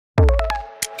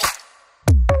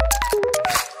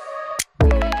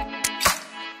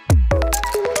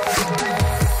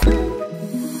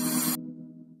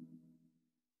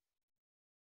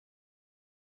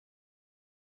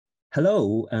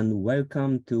Hello and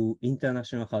welcome to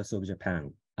International House of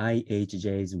Japan,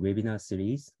 IHJ's webinar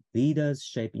series, Leaders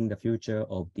Shaping the Future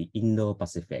of the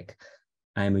Indo-Pacific.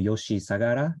 I'm Yoshi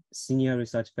Sagara, Senior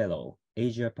Research Fellow,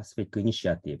 Asia Pacific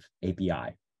Initiative,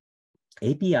 API.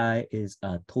 API is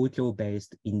a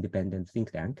Tokyo-based independent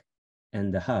think tank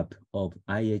and the hub of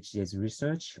IHJ's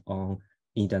research on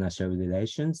international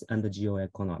relations and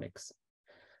geoeconomics.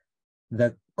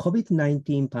 The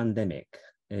COVID-19 pandemic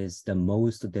is the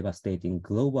most devastating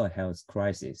global health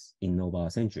crisis in over a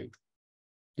century.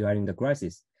 During the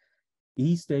crisis,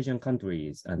 East Asian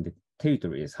countries and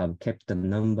territories have kept the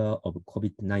number of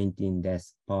COVID-19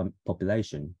 deaths per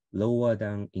population lower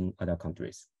than in other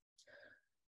countries.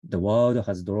 The world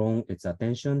has drawn its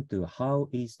attention to how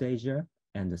East Asia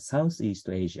and Southeast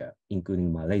Asia,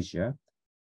 including Malaysia,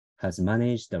 has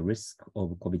managed the risk of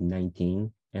COVID-19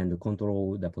 and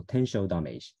control the potential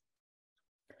damage.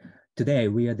 Today,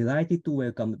 we are delighted to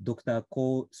welcome Dr.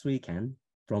 Koh Srikan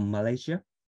from Malaysia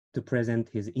to present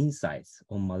his insights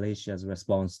on Malaysia's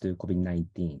response to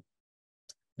COVID-19.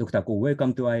 Dr. Koh,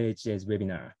 welcome to IHJ's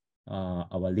webinar,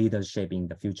 our Leaders Shaping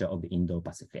the Future of the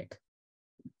Indo-Pacific.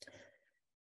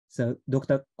 So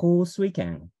Dr. Koh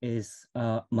Srikan is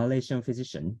a Malaysian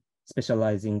physician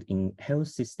specializing in health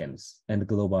systems and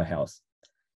global health.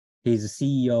 He is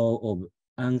CEO of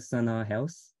Angsana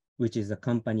Health, which is a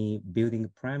company building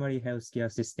primary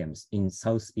healthcare systems in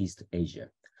Southeast Asia.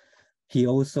 He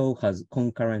also has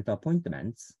concurrent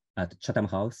appointments at Chatham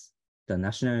House, the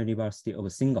National University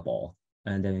of Singapore,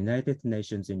 and the United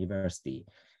Nations University,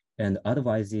 and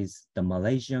advises the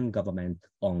Malaysian government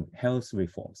on health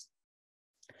reforms.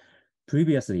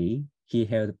 Previously, he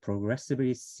held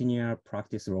progressively senior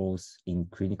practice roles in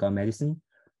clinical medicine,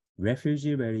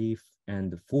 refugee relief,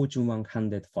 and Fortune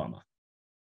 100 pharma.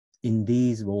 In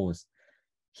these roles,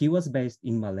 he was based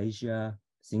in Malaysia,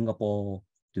 Singapore,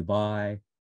 Dubai,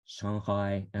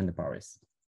 Shanghai, and Paris,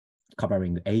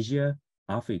 covering Asia,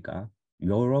 Africa,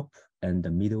 Europe, and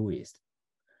the Middle East.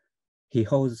 He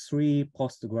holds 3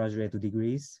 postgraduate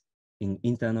degrees in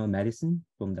internal medicine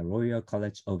from the Royal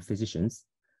College of Physicians,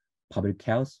 public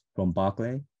health from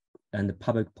Berkeley, and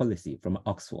public policy from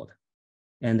Oxford,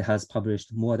 and has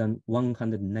published more than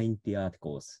 190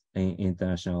 articles in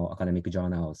international academic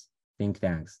journals, think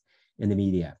tanks, and the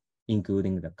media,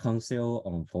 including the Council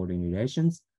on Foreign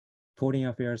Relations, Foreign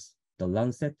Affairs, The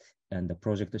Lancet, and the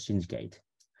Project Syndicate.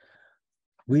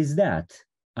 With that,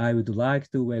 I would like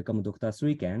to welcome Dr.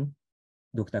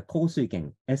 Koh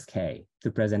Srikan, SK,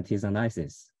 to present his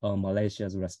analysis on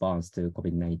Malaysia's response to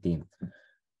COVID-19.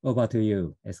 Over to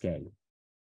you, SK.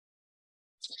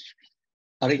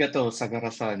 Arigato,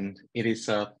 Sagara-san. It is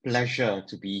a pleasure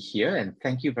to be here, and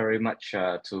thank you very much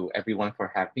to everyone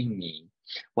for having me.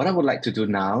 What I would like to do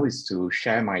now is to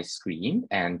share my screen,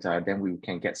 and then we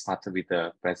can get started with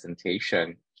the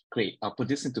presentation. Great, I'll put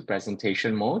this into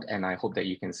presentation mode, and I hope that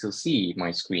you can still see my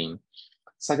screen.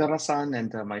 Sagara-san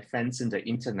and my friends in the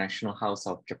International House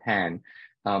of Japan,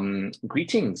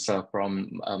 greetings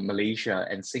from Malaysia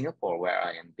and Singapore, where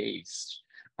I am based.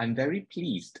 I'm very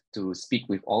pleased to speak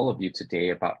with all of you today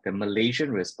about the Malaysian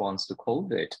response to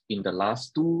COVID in the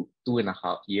last two and a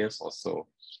half years or so.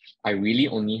 I really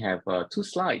only have 2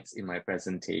 slides in my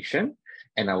presentation,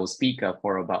 and I will speak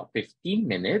for about 15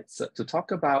 minutes to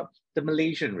talk about the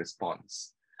Malaysian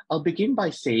response. I'll begin by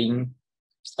saying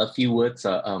a few words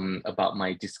about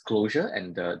my disclosure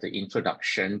and the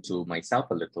introduction to myself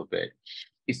a little bit.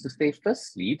 Is to say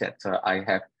firstly that I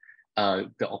have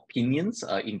the opinions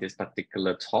in this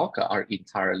particular talk are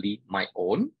entirely my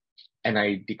own, and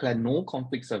I declare no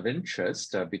conflicts of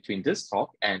interest between this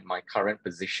talk and my current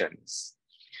positions.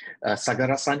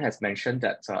 Sagara-san has mentioned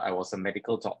that I was a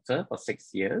medical doctor for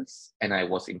 6 years, and I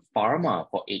was in pharma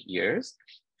for 8 years,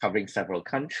 covering several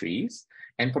countries.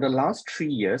 And for the last 3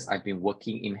 years, I've been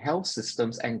working in health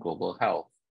systems and global health,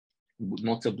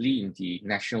 notably in the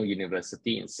National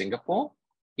University in Singapore,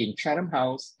 in Chatham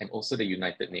House, and also the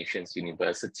United Nations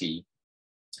University.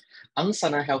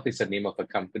 Angsana Health is the name of a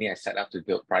company I set up to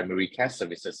build primary care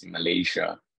services in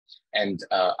Malaysia. And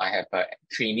I have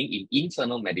training in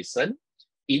internal medicine,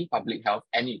 in public health,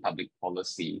 and in public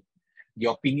policy. The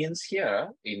opinions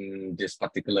here in this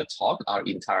particular talk are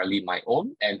entirely my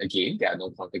own. And again, there are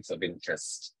no conflicts of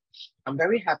interest. I'm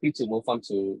very happy to move on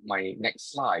to my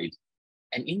next slide.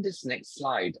 And in this next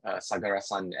slide,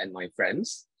 Sagara-san and my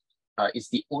friends, is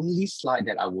the only slide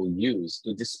that I will use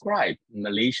to describe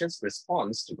Malaysia's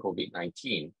response to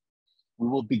COVID-19. We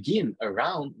will begin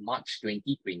around March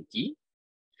 2020,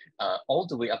 all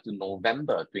the way up to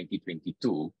November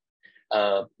 2022.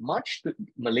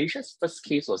 Malaysia's first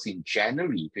case was in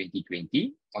January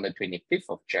 2020, on the 25th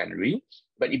of January,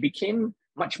 but it became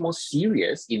much more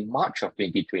serious in March of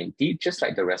 2020, just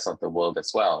like the rest of the world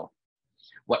as well.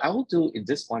 What I will do in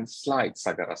this one slide,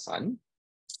 Sagara-san,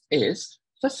 is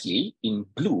firstly in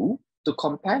blue to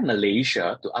compare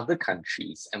Malaysia to other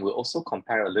countries, and we'll also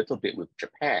compare a little bit with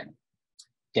Japan.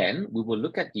 Then we will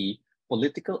look at the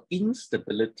political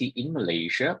instability in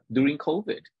Malaysia during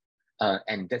COVID,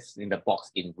 and that's in the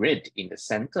box in red in the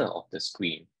center of the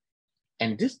screen.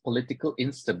 And this political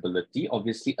instability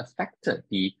obviously affected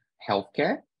the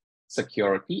healthcare,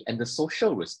 security, and the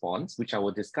social response, which I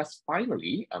will discuss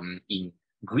finally in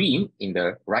green in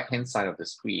the right-hand side of the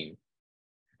screen.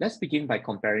 Let's begin by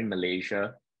comparing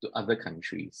Malaysia to other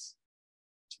countries.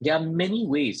 There are many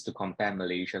ways to compare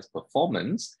Malaysia's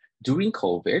performance during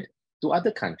COVID to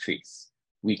other countries.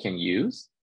 We can use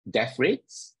death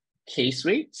rates, case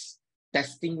rates,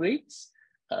 testing rates,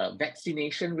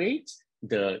 vaccination rates,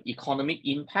 the economic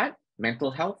impact,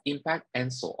 mental health impact,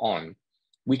 and so on.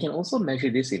 We can also measure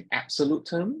this in absolute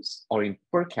terms or in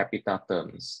per capita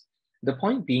terms. The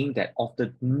point being that of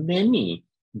the many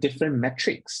different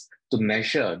metrics to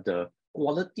measure the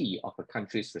quality of a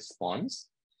country's response,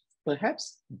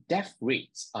 perhaps death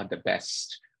rates are the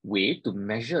best way to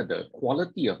measure the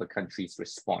quality of a country's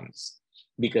response,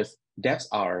 because deaths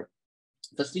are,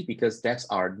 firstly, because deaths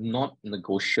are not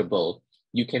negotiable.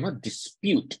 You cannot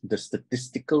dispute the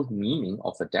statistical meaning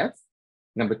of a death.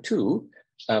 Number two,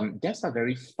 deaths are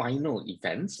very final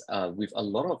events with a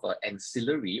lot of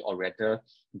ancillary or rather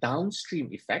downstream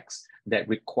effects that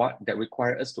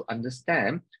require us to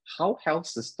understand how health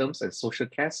systems and social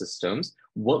care systems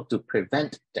work to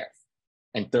prevent death.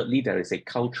 And thirdly, there is a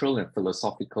cultural and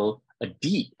philosophical, a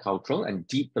deep cultural and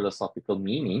deep philosophical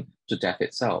meaning to death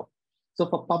itself. So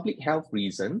for public health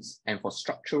reasons and for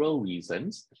structural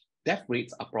reasons, death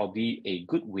rates are probably a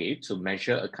good way to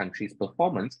measure a country's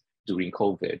performance during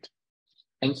COVID.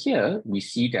 And here we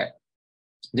see that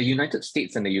the United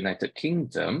States and the United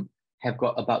Kingdom have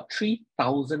got about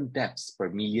 3,000 deaths per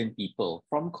million people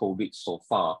from COVID so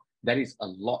far. That is a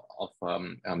lot of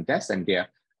deaths, and they're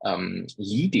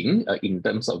leading in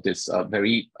terms of this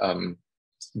very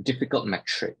difficult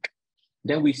metric.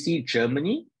 Then we see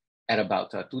Germany at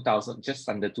about 2,000, just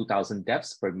under 2,000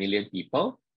 deaths per million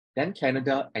people. Then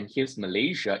Canada, and here's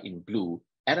Malaysia in blue,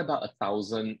 at about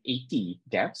 1,080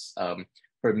 deaths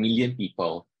per million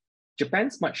people.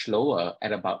 Japan's much lower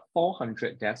at about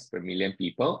 400 deaths per million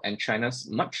people, and China's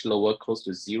much lower, close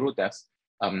to 0 deaths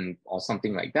or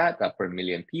something like that per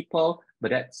million people.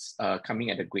 But that's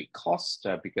coming at a great cost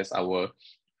because our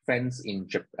friends in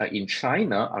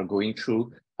China are going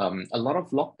through a lot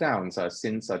of lockdowns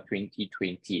since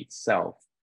 2020 itself.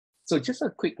 So just a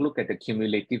quick look at the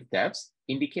cumulative deaths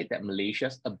indicate that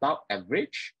Malaysia's above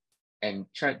average, and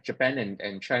Japan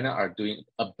and China are doing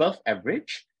above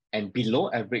average, and below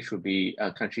average would be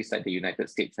countries like the United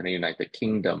States and the United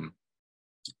Kingdom.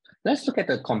 Let's look at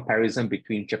the comparison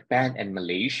between Japan and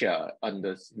Malaysia on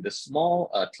the small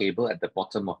table at the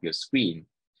bottom of your screen.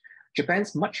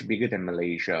 Japan's much bigger than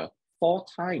Malaysia, 4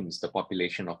 times the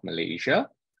population of Malaysia,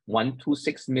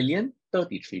 126 million,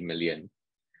 33 million.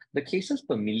 The cases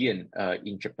per million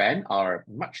in Japan are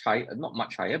much higher, not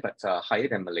much higher, but higher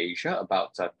than Malaysia,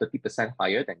 about 30%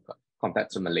 higher than compared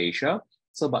to Malaysia.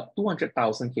 So about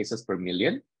 200,000 cases per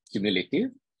million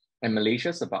cumulative, and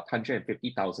Malaysia's about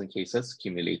 150,000 cases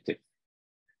cumulative.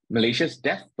 Malaysia's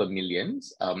death per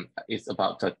millions is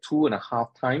about 2.5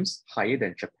 times higher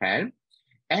than Japan,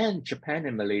 and Japan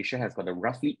and Malaysia has got a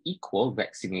roughly equal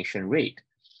vaccination rate.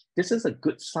 This is a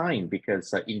good sign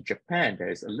because in Japan, there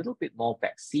is a little bit more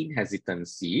vaccine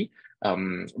hesitancy,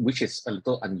 which is a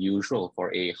little unusual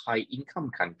for a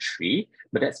high-income country,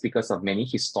 but that's because of many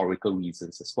historical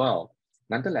reasons as well.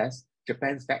 Nonetheless,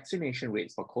 Japan's vaccination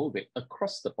rates for COVID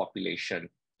across the population,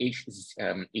 aged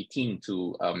 18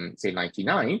 to say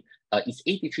 99, is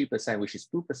 83%, which is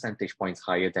 2 percentage points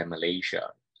higher than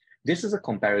Malaysia. This is a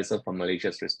comparison for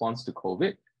Malaysia's response to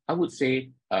COVID. I would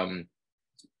say,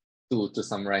 to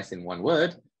summarize in one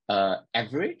word,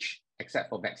 average, except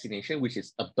for vaccination, which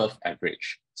is above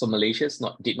average. So Malaysia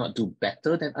did not do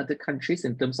better than other countries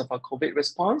in terms of our COVID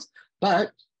response,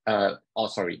 but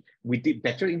we did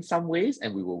better in some ways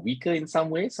and we were weaker in some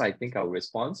ways. So I think our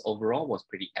response overall was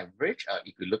pretty average.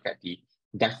 If you look at the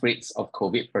death rates of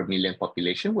COVID per million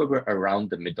population, we were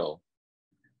around the middle.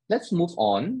 Let's move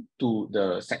on to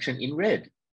the section in red.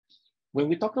 When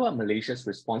we talk about Malaysia's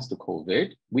response to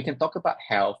COVID, we can talk about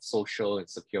health, social, and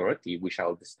security, which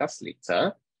I'll discuss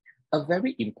later. A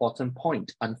very important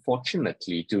point,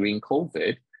 unfortunately, during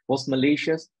COVID was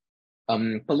Malaysia's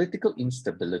political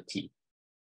instability.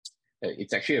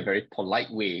 It's actually a very polite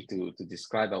way to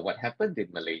describe what happened in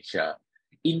Malaysia.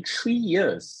 In 3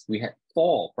 years, we had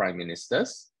 4 prime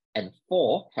ministers and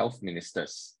 4 health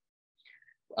ministers.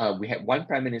 We had 1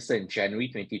 prime minister in January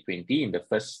 2020 in the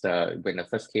first, when the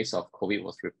first case of COVID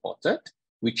was reported.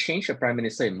 We changed the prime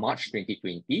minister in March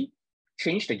 2020,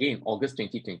 changed again in August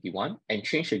 2021, and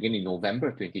changed again in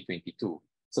November 2022.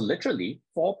 So literally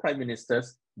 4 prime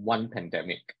ministers, 1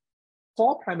 pandemic.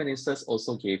 4 prime ministers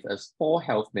also gave us 4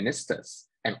 health ministers,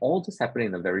 and all this happened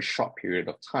in a very short period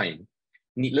of time.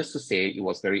 Needless to say, it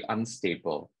was very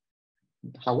unstable.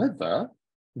 However,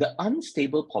 the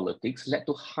unstable politics led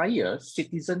to higher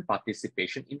citizen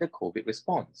participation in the COVID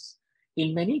response.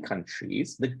 In many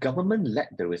countries, the government led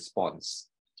the response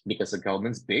because the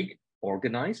government's big,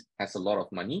 organized, has a lot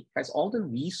of money, has all the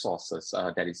resources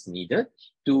that is needed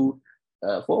to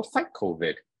for fight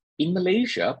COVID. In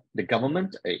Malaysia, the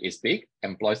government is big,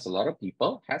 employs a lot of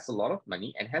people, has a lot of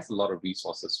money, and has a lot of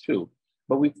resources too.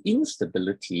 But with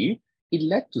instability, it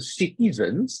led to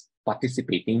citizens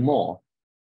participating more.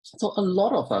 So a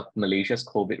lot of Malaysia's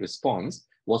COVID response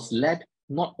was led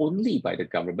not only by the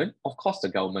government, of course the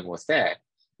government was there,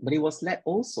 but it was led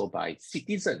also by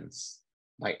citizens,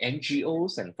 by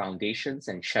NGOs and foundations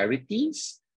and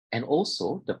charities, and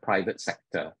also the private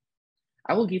sector.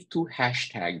 I will give 2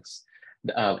 hashtags.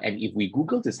 And if we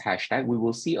Google this hashtag, we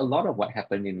will see a lot of what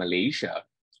happened in Malaysia.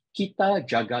 Kita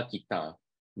jaga kita,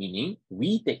 meaning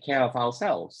we take care of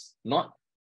ourselves, not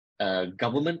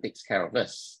government takes care of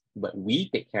us, but we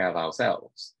take care of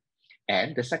ourselves.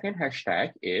 And the second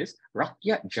hashtag is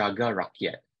Rakyat Jaga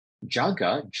Rakyat.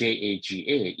 Jaga,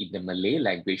 J-A-G-A, in the Malay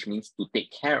language means to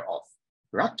take care of.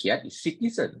 Rakyat is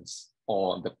citizens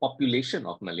or the population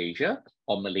of Malaysia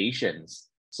or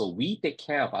Malaysians. So we take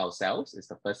care of ourselves is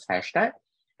the first hashtag.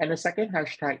 And the second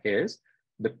hashtag is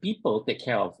the people take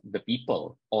care of the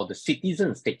people, or the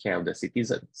citizens take care of the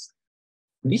citizens.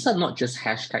 These are not just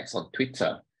hashtags on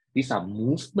Twitter. These are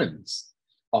movements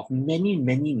of many,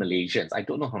 many Malaysians. I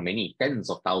don't know how many, tens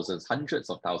of thousands, hundreds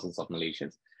of thousands of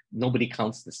Malaysians. Nobody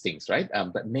counts these things, right?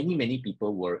 But many, many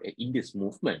people were in this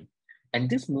movement. And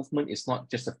this movement is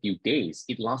not just a few days.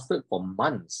 It lasted for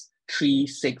months, 3,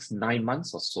 6, 9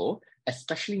 months or so,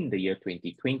 especially in the year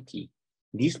 2020.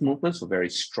 These movements were very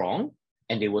strong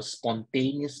and they were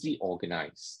spontaneously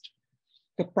organized.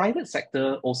 The private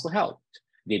sector also helped.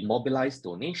 They mobilized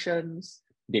donations.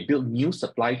 They built new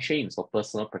supply chains for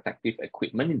personal protective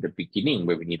equipment in the beginning,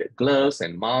 where we needed gloves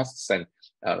and masks and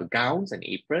gowns and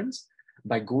aprons.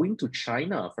 By going to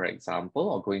China, for example,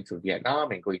 or going to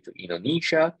Vietnam and going to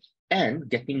Indonesia, and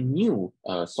getting new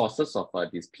sources of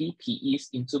these PPEs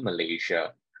into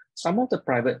Malaysia. Some of the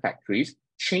private factories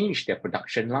changed their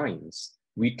production lines,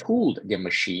 retooled their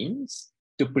machines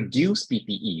to produce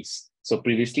PPEs. So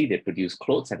previously they produced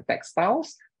clothes and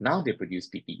textiles, now they produce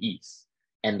PPEs.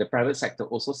 And the private sector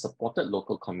also supported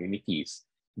local communities,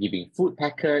 giving food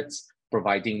packets,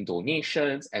 providing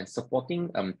donations, and supporting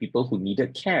people who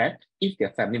needed care if their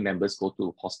family members go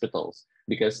to hospitals.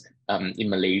 Because in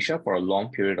Malaysia, for a long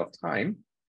period of time,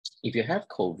 if you have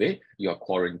COVID, you're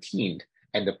quarantined.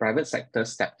 And the private sector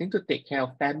stepped in to take care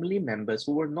of family members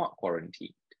who were not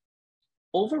quarantined.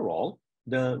 Overall,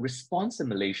 the response in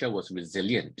Malaysia was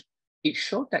resilient. It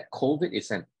showed that COVID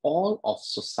is an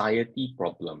all-of-society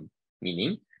problem,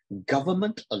 meaning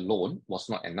government alone was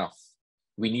not enough.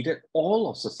 We needed all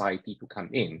of society to come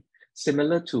in,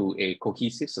 similar to a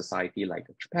cohesive society like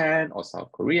Japan or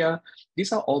South Korea.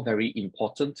 These are all very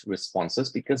important responses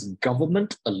because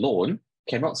government alone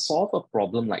cannot solve a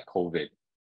problem like COVID.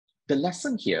 The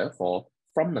lesson here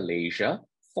from Malaysia,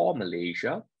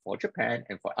 for Japan,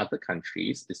 and for other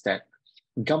countries is that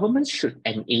governments should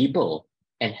enable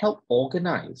and help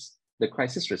organize the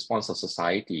crisis response of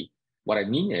society. What I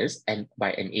mean is, and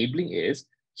by enabling is,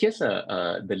 here's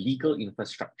the legal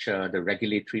infrastructure, the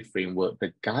regulatory framework,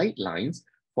 the guidelines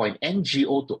for an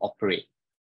NGO to operate.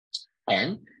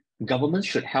 And governments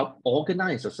should help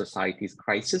organize a society's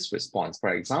crisis response. For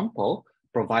example,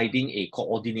 providing a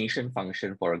coordination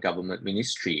function for a government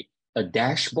ministry, a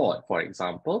dashboard, for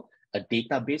example, a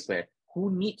database where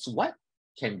who needs what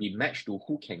can be matched to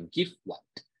who can give what.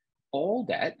 All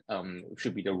that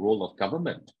should be the role of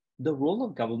government. The role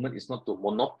of government is not to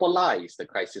monopolize the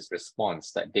crisis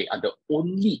response, that they are the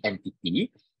only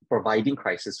entity providing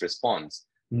crisis response.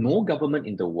 No government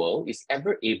in the world is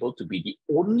ever able to be the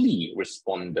only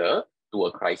responder to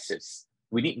a crisis.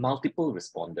 We need multiple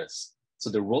responders. So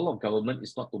the role of government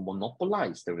is not to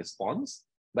monopolize the response,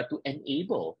 but to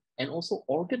enable and also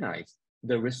organize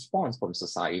the response from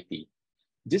society.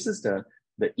 This is the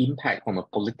impact from a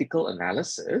political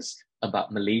analysis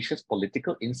about Malaysia's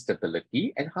political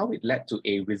instability and how it led to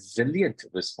a resilient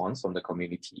response from the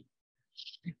community.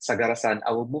 Sagara-san,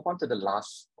 I will move on to the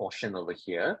last portion over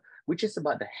here, which is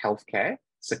about the healthcare,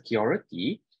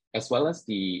 security, as well as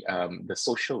the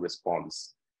social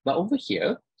response. But over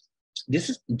here,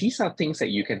 these are things that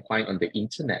you can find on the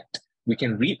internet. We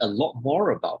can read a lot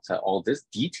more about all these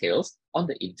details on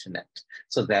the internet.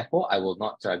 So therefore, I will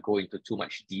not go into too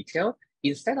much detail.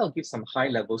 Instead, I'll give some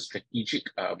high-level strategic,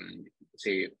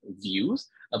 views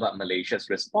about Malaysia's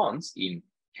response in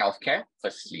healthcare,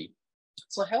 firstly.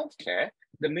 So healthcare,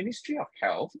 the Ministry of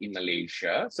Health in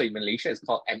Malaysia, so in Malaysia it's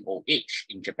called MOH,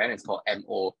 in Japan it's called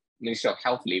Ministry of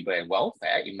Health, Labour and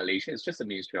Welfare. In Malaysia, it's just the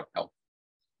Ministry of Health.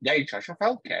 They're in charge of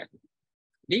healthcare.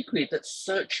 They created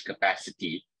surge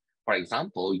capacity, for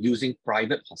example, using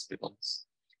private hospitals.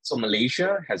 So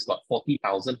Malaysia has got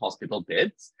 40,000 hospital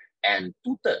beds, and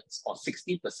 2/3 or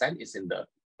 60% is in the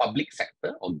public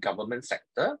sector or government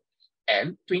sector,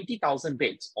 and 20,000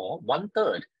 beds or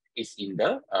 1/3 is in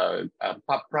the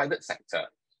private sector.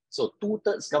 So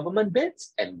 2/3 government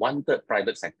beds and 1/3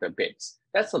 private sector beds.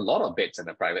 That's a lot of beds in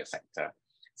the private sector.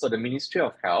 So the Ministry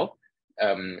of Health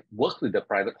worked with the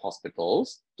private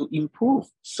hospitals to improve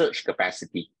surge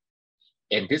capacity.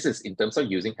 And this is in terms of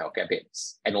using healthcare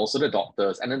beds, and also the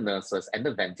doctors and the nurses and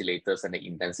the ventilators and the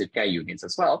intensive care units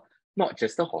as well, not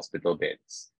just the hospital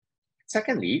beds.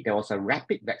 Secondly, there was a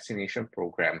rapid vaccination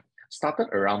program started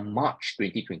around March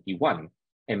 2021.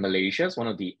 And Malaysia is one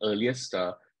of the earliest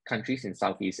countries in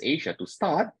Southeast Asia to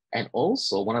start, and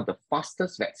also one of the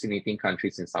fastest vaccinating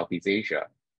countries in Southeast Asia.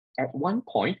 At one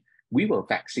point, we were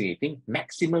vaccinating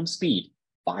maximum speed,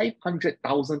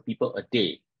 500,000 people a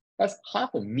day. That's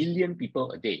 500,000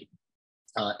 people a day.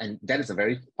 And that is a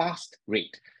very fast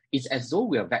rate. It's as though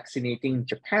we are vaccinating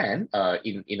Japan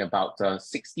in about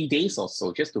 60 days or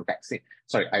so, just to vaccinate,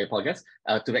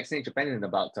 to vaccinate Japan in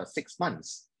about 6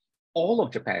 months.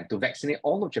 To vaccinate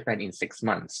all of Japan in 6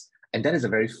 months. And that is a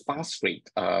very fast rate.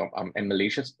 And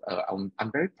Malaysia's,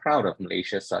 I'm very proud of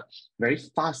Malaysia's very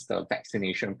fast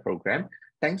vaccination program,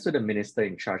 thanks to the minister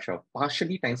in charge of,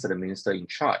 partially thanks to the minister in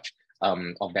charge of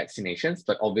vaccinations,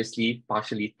 but obviously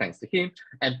partially thanks to him,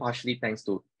 and partially thanks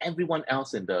to everyone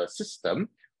else in the system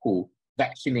who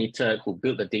vaccinated, who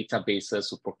built the databases,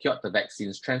 who procured the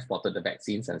vaccines, transported the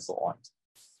vaccines, and so on.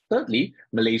 Thirdly,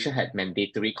 Malaysia had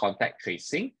mandatory contact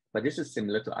tracing, but this is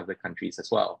similar to other countries as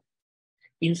well.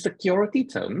 In security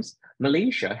terms,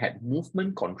 Malaysia had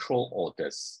movement control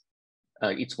orders.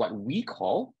 It's what we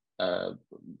call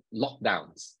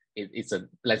lockdowns. It's a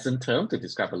pleasant term to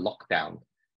describe a lockdown.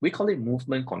 We call it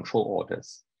movement control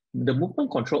orders. The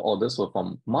movement control orders were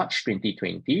from March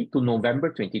 2020 to November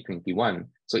 2021,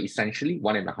 so essentially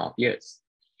 1.5 years.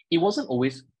 It wasn't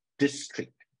always this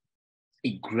strict.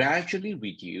 It gradually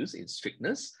reduced in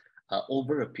strictness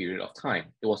over a period of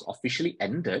time. It was officially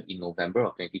ended in November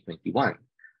of 2021.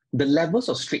 The levels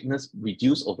of strictness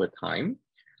reduced over time.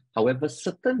 However,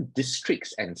 certain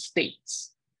districts and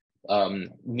states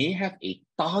may have a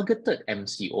targeted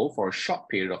MCO for a short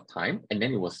period of time, and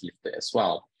then it was lifted as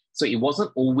well. So it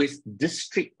wasn't always this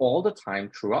strict all the time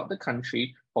throughout the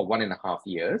country for 1.5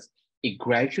 years. It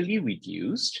gradually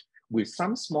reduced with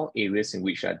some small areas in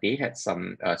which they had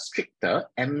some stricter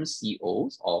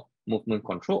MCOs or movement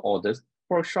control orders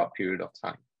for a short period of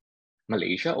time.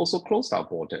 Malaysia also closed our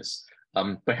borders,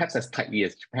 perhaps as tightly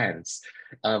as Japan's.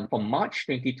 From March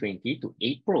 2020 to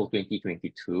April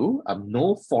 2022,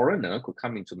 no foreigner could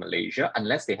come into Malaysia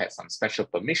unless they had some special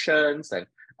permissions and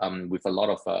with a lot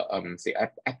of,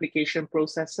 application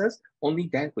processes. Only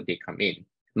then could they come in.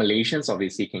 Malaysians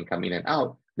obviously can come in and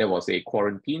out. There was a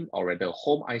quarantine or rather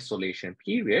home isolation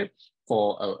period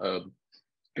for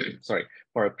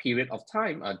a period of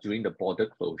time during the border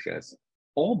closures.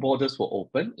 All borders were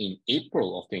open in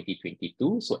April of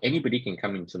 2022, so anybody can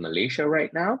come into Malaysia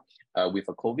right now with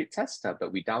a COVID test,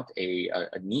 but without a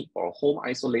need for home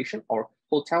isolation or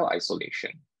hotel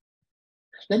isolation.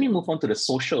 Let me move on to the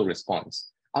social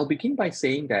response. I'll begin by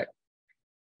saying that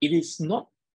it is not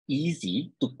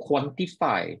easy to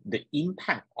quantify the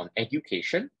impact on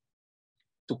education,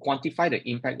 to quantify the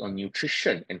impact on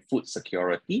nutrition and food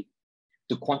security,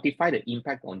 to quantify the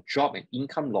impact on job and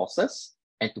income losses,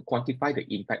 and to quantify the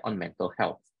impact on mental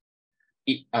health.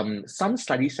 Some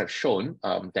studies have shown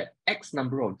that X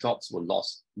number of jobs were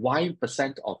lost,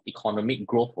 Y% of economic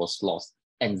growth was lost,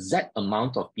 and Z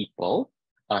amount of people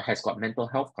has got mental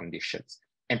health conditions.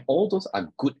 And all those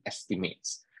are good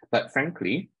estimates. But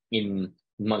frankly, in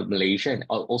Malaysia and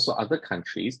also other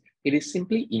countries, it is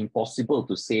simply impossible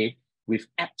to say with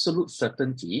absolute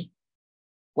certainty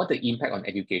what the impact on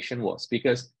education was,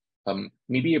 because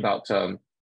maybe about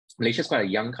Malaysia is quite a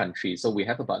young country, so we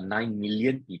have about 9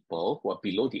 million people who are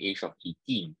below the age of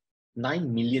 18.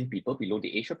 9 million people below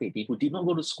the age of 18 who did not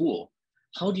go to school.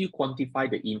 How do you quantify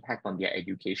the impact on their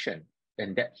education?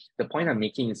 And that the point I'm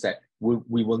making is that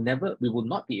we will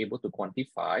not be able to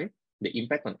quantify the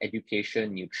impact on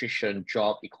education, nutrition,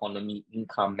 job, economy,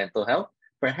 income, mental health,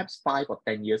 perhaps 5 or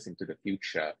 10 years into the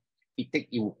future. It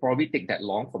will probably take that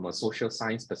long from a social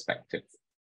science perspective.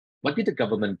 What did the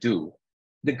government do?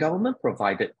 The government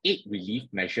provided 8 relief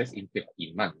measures in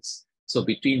 15 months. So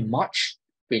between March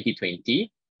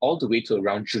 2020 all the way to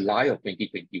around July of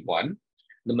 2021,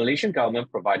 the Malaysian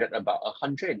government provided about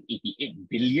 188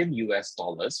 billion US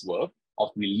dollars worth of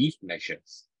relief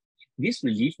measures. These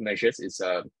relief measures is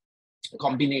a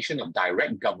combination of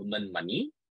direct government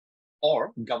money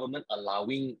or government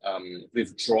allowing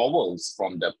withdrawals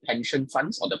from the pension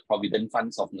funds or the provident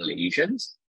funds of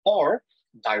Malaysians, or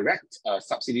direct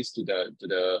subsidies to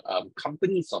the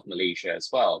companies of Malaysia as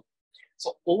well.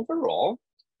 So overall,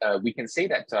 we can say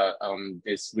that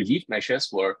these relief measures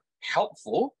were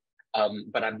helpful,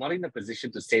 but I'm not in a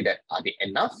position to say that are they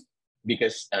enough,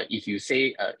 because if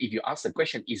you ask the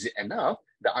question, is it enough?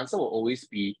 The answer will always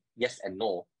be yes and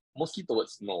no, mostly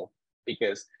towards no,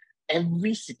 because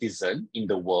every citizen in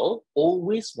the world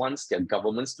always wants their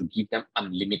governments to give them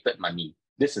unlimited money.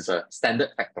 This is a standard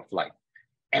fact of life.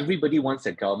 Everybody wants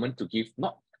their government to give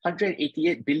not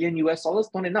 188 billion US dollars,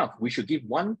 not enough. We should give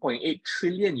 1.8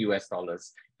 trillion US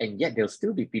dollars. And yet there'll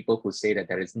still be people who say that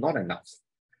there is not enough.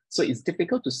 So it's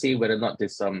difficult to say whether or not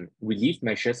these relief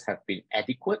measures have been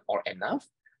adequate or enough,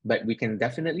 but we can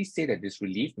definitely say that these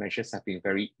relief measures have been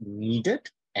very needed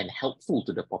and helpful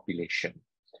to the population.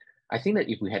 I think that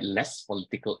if we had less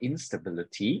political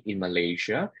instability in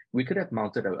Malaysia, we could have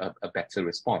mounted a better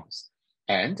response.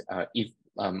 And if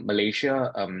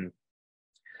Malaysia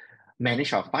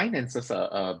manage our finances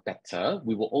better,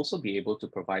 we will also be able to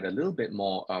provide a little bit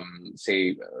more,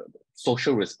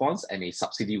 social response and a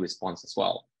subsidy response as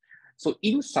well. So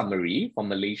in summary, for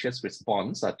Malaysia's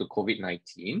response to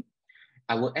COVID-19,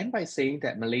 I will end by saying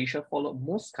that Malaysia followed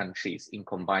most countries in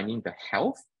combining the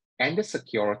health and the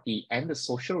security and the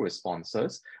social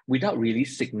responses without really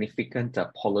significant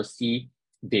policy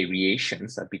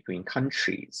variations between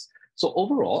countries. So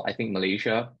overall, I think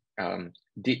Malaysia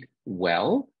did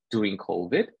well during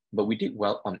COVID, but we did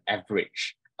well on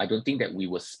average. I don't think that we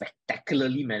were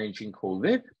spectacularly managing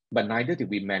COVID, but neither did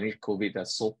we manage COVID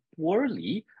so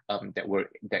poorly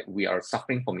that we are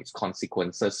suffering from its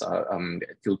consequences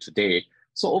till today.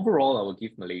 So overall, I will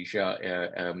give Malaysia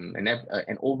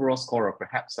an overall score of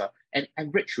perhaps an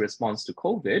average response to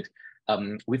COVID,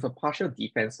 with a partial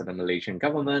defense of the Malaysian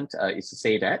government, is to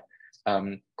say that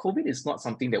COVID is not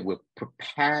something that we're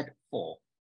prepared for.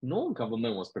 No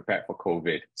government was prepared for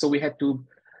COVID. So we had to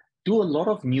do a lot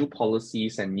of new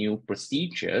policies and new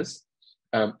procedures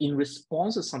in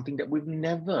response to something that we've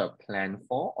never planned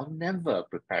for or never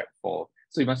prepared for.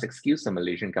 So we must excuse the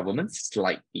Malaysian government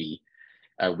slightly.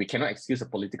 We cannot excuse the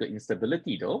political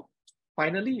instability though.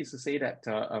 Finally, is to say that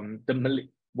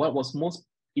what was most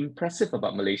impressive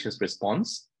about Malaysia's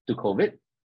response to COVID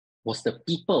was the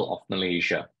people of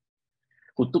Malaysia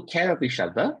who took care of each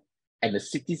other, and the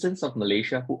citizens of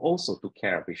Malaysia who also took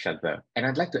care of each other. And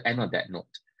I'd like to end on that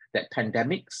note, that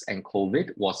pandemics and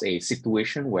COVID was a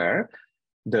situation where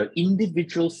the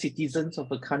individual citizens of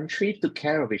the country took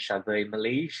care of each other in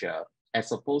Malaysia,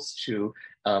 as opposed to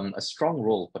a strong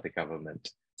role for the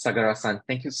government. Sagara-san,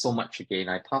 thank you so much again.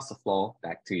 I pass the floor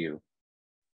back to you.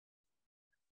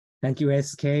 Thank you,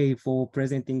 SK, for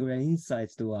presenting your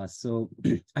insights to us. So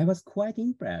I was quite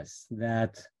impressed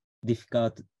that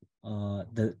despite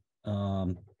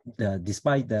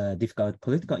the difficult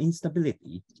political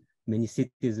instability, many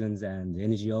citizens and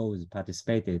NGOs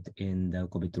participated in the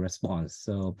COVID response.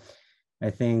 So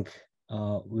I think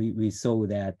we saw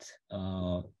that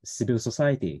civil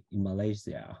society in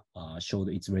Malaysia showed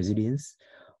its resilience.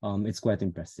 It's quite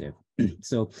impressive.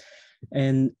 So,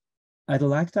 and I'd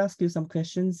like to ask you some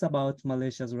questions about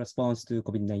Malaysia's response to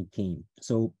COVID-19.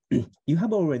 So you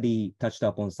have already touched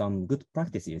upon some good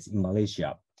practices in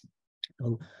Malaysia.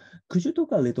 Could you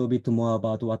talk a little bit more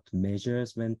about what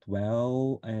measures went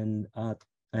well and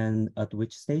at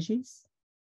which stages?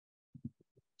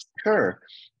 Sure.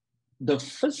 The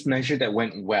first measure that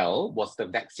went well was the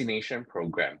vaccination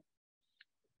program.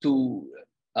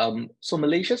 So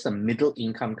Malaysia is a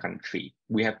middle-income country.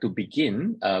 We have to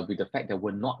begin with the fact that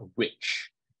we're not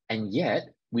rich, and yet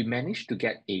we managed to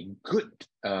get a good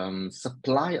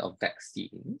supply of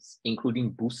vaccines,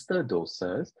 including booster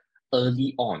doses,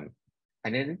 early on.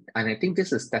 And I think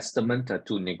this is testament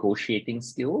to negotiating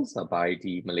skills by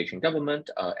the Malaysian government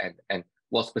and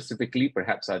well, specifically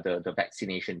perhaps the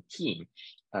vaccination team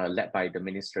led by the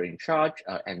minister in charge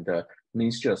and the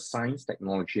Ministry of Science,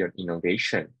 Technology and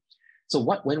Innovation. So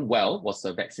what went well was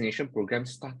the vaccination program,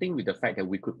 starting with the fact that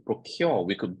we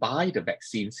could buy the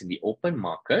vaccines in the open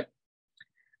market,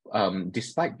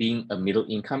 despite being a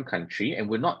middle-income country, and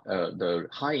we're not the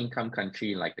high-income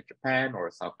country like Japan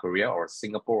or South Korea or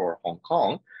Singapore or Hong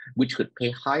Kong, which could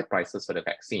pay high prices for the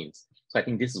vaccines. So I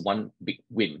think this is one big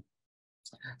win.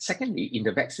 Secondly, in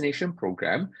the vaccination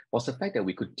program was the fact that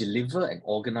we could deliver and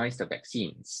organize the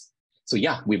vaccines. So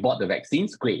yeah, we bought the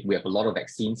vaccines, great, we have a lot of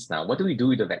vaccines now. What do we do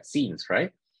with the vaccines,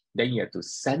 right? Then you have to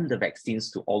send the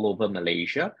vaccines to all over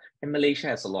Malaysia, and Malaysia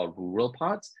has a lot of rural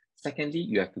parts. Secondly,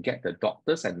 you have to get the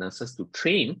doctors and nurses to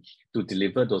train to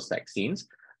deliver those vaccines.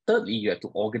 Thirdly, you have to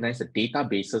organize the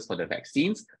databases for the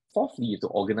vaccines. Fourthly, you have to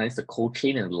organize the cold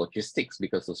chain and logistics,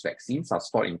 because those vaccines are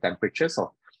stored in temperatures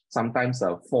of sometimes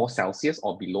 4 Celsius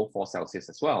or below 4 Celsius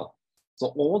as well. So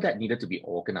all that needed to be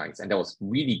organized, and that was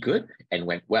really good and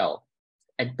went well.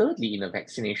 And thirdly, in the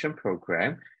vaccination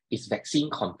program is vaccine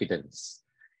confidence.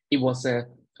 It was a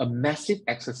massive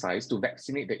exercise to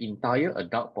vaccinate the entire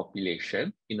adult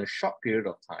population in a short period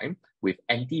of time with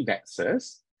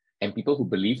anti-vaxxers and people who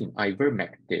believe in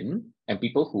ivermectin and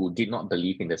people who did not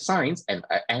believe in the science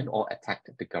and or attacked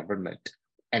the government.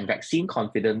 And vaccine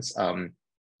confidence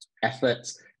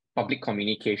efforts, public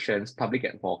communications, public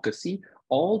advocacy,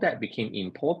 all that became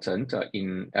important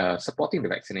in supporting the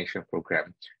vaccination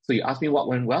program. So you ask me what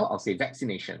went well, I'll say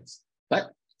vaccinations,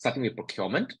 but starting with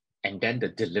procurement, and then the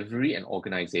delivery and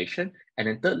organization, and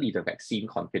then thirdly, the vaccine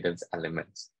confidence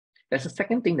elements. There's a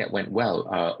second thing that went well,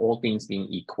 all things being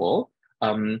equal,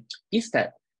 is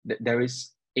that there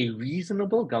is a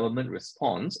reasonable government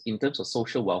response in terms of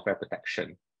social welfare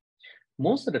protection.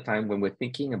 Most of the time when we're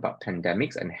thinking about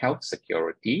pandemics and health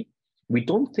security, we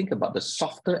don't think about the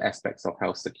softer aspects of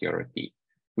health security.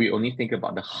 We only think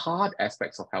about the hard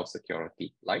aspects of health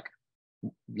security, like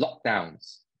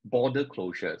lockdowns, border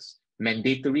closures,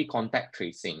 mandatory contact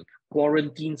tracing,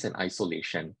 quarantines and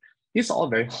isolation. These are all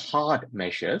very hard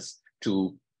measures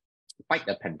to fight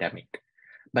the pandemic.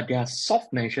 But there are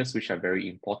soft measures which are very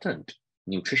important: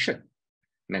 nutrition,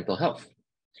 mental health,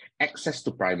 access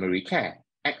to primary care,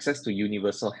 access to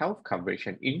universal health coverage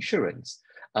and insurance,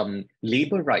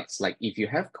 labor rights, like if you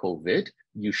have COVID,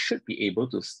 you should be able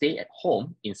to stay at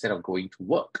home instead of going to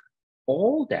work.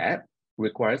 All that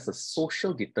requires the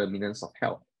social determinants of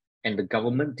health. And the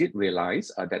government did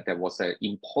realize that there was an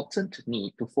important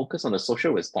need to focus on the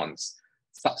social response,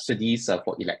 subsidies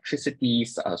for electricity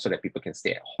so that people can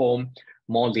stay at home,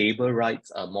 more labor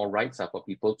rights, more rights for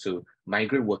people to,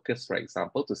 migrant workers, for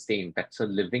example, to stay in better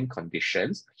living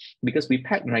conditions, because we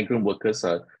pack migrant workers,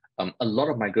 a lot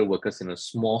of migrant workers in a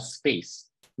small space.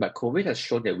 But COVID has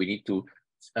shown that we need to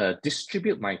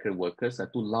distribute migrant workers to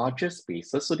larger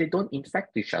spaces so they don't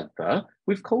infect each other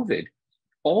with COVID.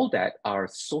 All that are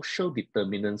social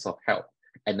determinants of health.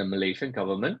 And the Malaysian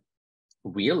government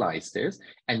realized this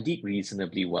and did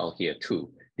reasonably well here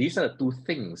too. These are the two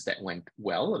things that went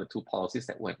well, or the two policies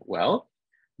that went well: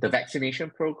 the vaccination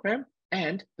program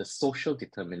and the social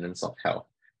determinants of health.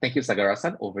 Thank you,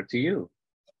 Sagara-san. Over to you.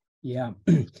 Yeah,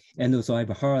 and also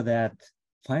I've heard that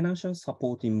financial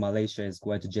support in Malaysia is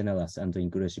quite generous and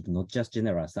inclusive, not just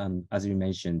generous, and as you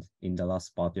mentioned in the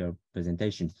last part of your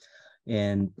presentation.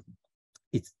 And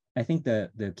I think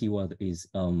the keyword is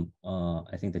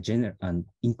I think the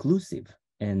inclusive,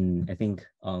 and I think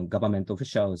government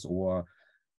officials or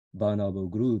vulnerable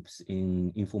groups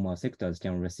in informal sectors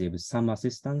can receive some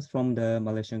assistance from the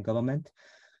Malaysian government.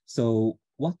 So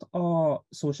what are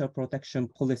social protection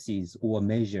policies or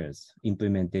measures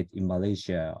implemented in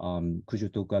Malaysia? Could you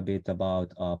talk a bit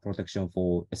about protection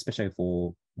especially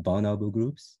for vulnerable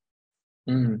groups?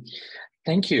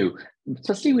 Thank you.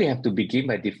 Firstly, we have to begin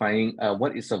by defining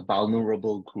what is a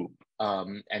vulnerable group.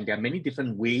 And there are many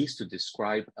different ways to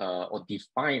describe or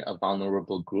define a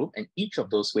vulnerable group, and each of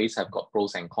those ways have got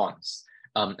pros and cons.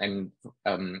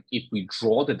 If we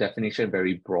draw the definition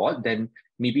very broad, then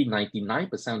maybe 99%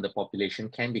 of the population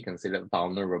can be considered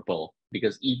vulnerable,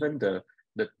 because even the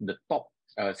top,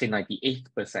 say 98th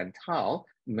percentile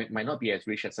might not be as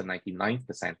rich as the 99th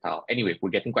percentile. Anyway, we're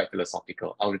getting quite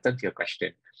philosophical. I'll return to your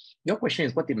question. Your question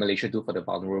is, what did Malaysia do for the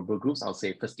vulnerable groups? I'll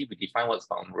say, firstly, we define what's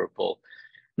vulnerable.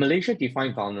 Malaysia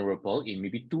defined vulnerable in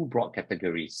maybe two broad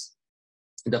categories.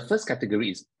 The first category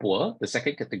is poor. The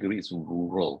second category is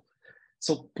rural.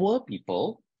 So poor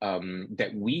people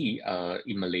that we,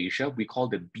 in Malaysia, we call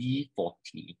the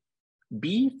B40.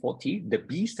 B40, the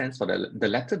B stands for the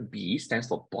letter B stands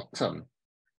for bottom.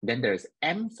 Then there is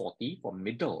M40 for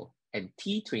middle and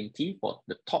T20 for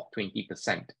the top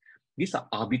 20%. these are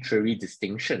arbitrary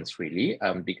distinctions, really,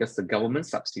 because the government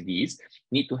subsidies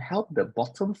need to help the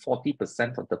bottom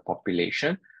 40% of the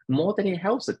population more than it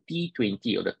helps the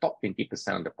T20 or the top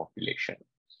 20% of the population.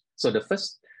 So the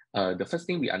first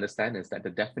thing we understand is that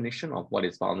the definition of what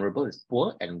is vulnerable is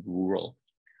poor and rural.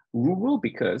 Rural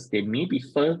because they may be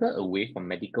further away from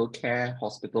medical care,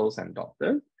 hospitals, and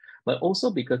doctors, but also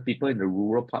because people in the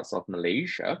rural parts of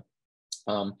Malaysia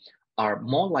are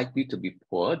more likely to be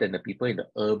poor than the people in the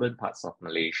urban parts of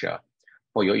Malaysia.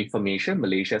 For your information,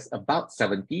 Malaysia is about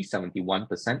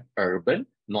 71% urban,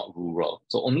 not rural.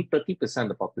 So only 30% of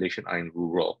the population are in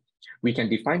rural. We can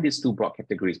define these two broad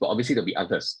categories, but obviously there'll be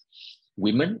others.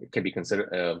 Women can be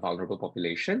considered a vulnerable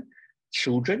population.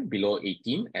 Children below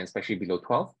 18 and especially below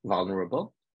 12,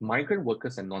 vulnerable. Migrant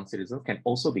workers and non-citizens can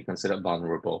also be considered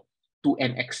vulnerable. To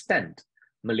an extent,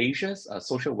 Malaysia's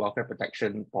social welfare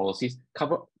protection policies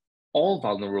cover all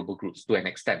vulnerable groups to an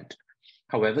extent.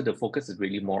 However, the focus is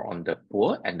really more on the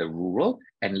poor and the rural,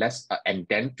 and less, and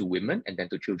then to women, and then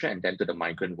to children, and then to the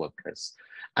migrant workers.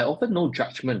 I offer no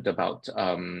judgment about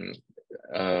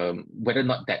whether or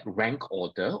not that rank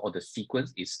order or the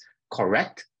sequence is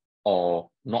correct or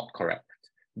not correct,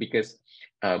 because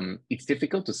it's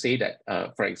difficult to say that,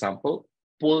 for example,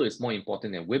 poor is more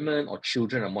important than women, or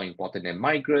children are more important than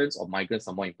migrants, or migrants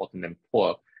are more important than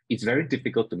poor. It's very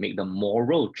difficult to make the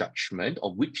moral judgment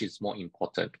of which is more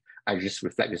important. I just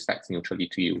reflect these facts neutrally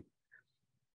to you.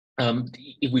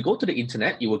 If we go to the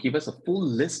internet, it will give us a full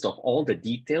list of all the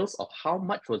details of how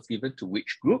much was given to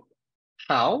which group,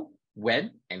 how,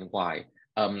 when, and why.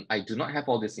 I do not have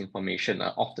all this information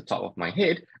off the top of my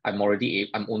head. I'm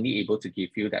only able to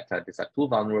give you that these are two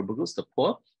vulnerable groups, the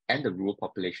poor and the rural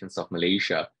populations of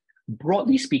Malaysia.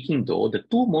 Broadly speaking, though, the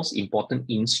two most important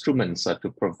instruments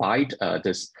to provide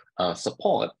this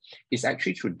support is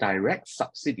actually through direct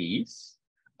subsidies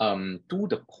to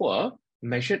the poor,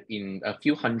 measured in a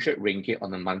few hundred ringgit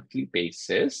on a monthly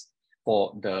basis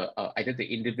for the either the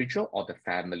individual or the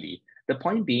family. The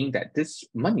point being that this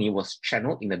money was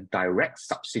channeled in a direct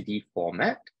subsidy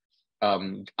format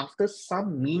after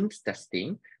some means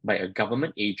testing by a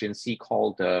government agency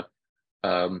called the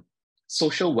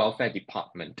Social Welfare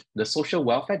Department. The Social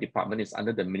Welfare Department is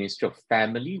under the Ministry of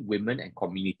Family, Women and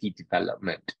Community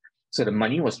Development. So the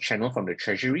money was channeled from the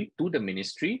Treasury to the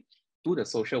Ministry, to the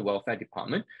Social Welfare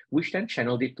Department, which then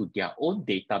channeled it to their own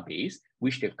database,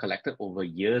 which they've collected over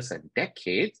years and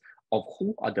decades, of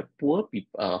who are the poor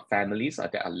families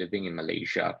that are living in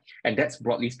Malaysia. And that's,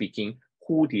 broadly speaking,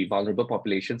 who the vulnerable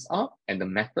populations are, and the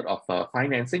method of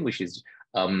financing, which is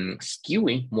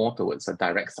skewing more towards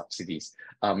direct subsidies.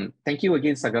 Thank you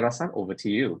again, Sagara-san. Over to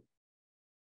you.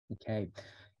 Okay.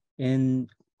 And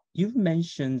you've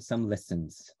mentioned some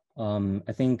lessons.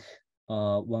 I think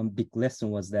one big lesson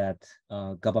was that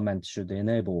government should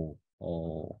enable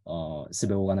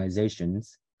civil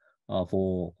organizations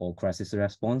for crisis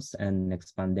response and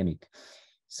next pandemic.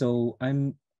 So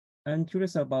I'm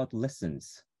curious about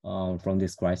lessons from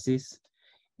this crisis,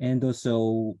 and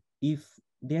also if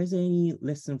there's any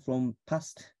lesson from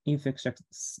past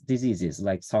infectious diseases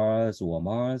like SARS or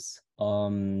MERS.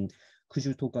 Could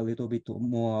you talk a little bit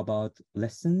more about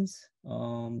lessons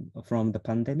from the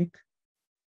pandemic?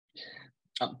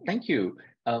 Thank you.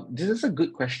 This is a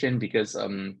good question because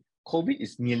COVID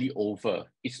is nearly over.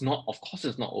 It's not, of course,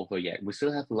 it's not over yet. We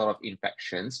still have a lot of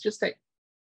infections, just like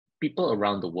people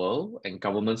around the world and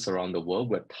governments around the world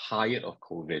were tired of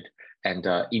COVID. And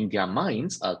in their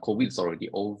minds, COVID is already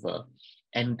over.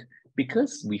 And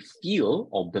because we feel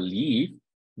or believe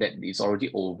that it's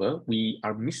already over, we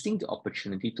are missing the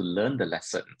opportunity to learn the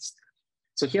lessons.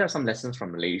 So here are some lessons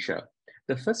from Malaysia.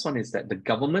 The first one is that the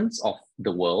governments of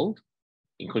the world,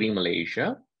 including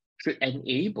Malaysia, should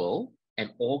enable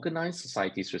and organize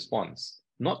society's response,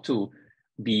 not to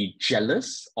be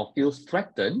jealous or feel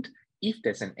threatened if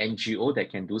there's an NGO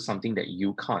that can do something that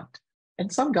you can't. And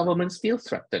some governments feel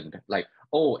threatened, like,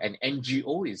 oh, an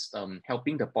NGO is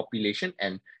helping the population,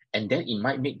 and then it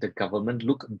might make the government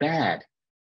look bad.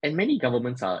 And many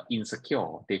governments are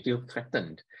insecure, they feel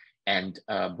threatened. And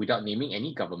without naming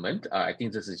any government, I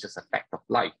think this is just a fact of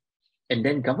life. And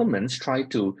then governments try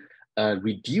to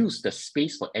reduce the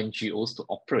space for NGOs to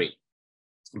operate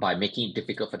by making it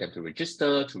difficult for them to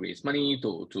register, to raise money,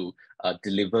 to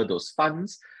deliver those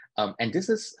funds. And this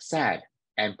is sad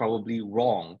and probably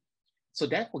wrong. So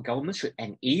therefore, governments should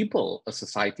enable a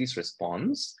society's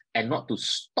response and not to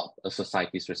stop a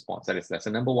society's response. That is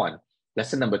lesson number one.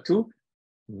 Lesson number two,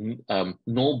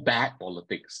 no bad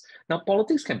politics. Now,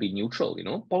 politics can be neutral, you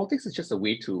know. Politics is just a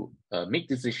way to make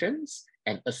decisions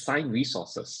and assign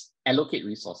resources, allocate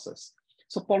resources.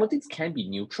 So politics can be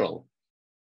neutral.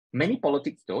 Many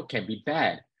politics, though, can be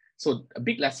bad. So a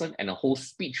big lesson and a whole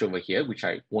speech over here, which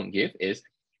I won't give, is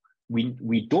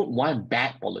we don't want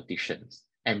bad politicians.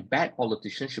 And bad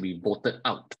politicians should be voted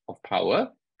out of power,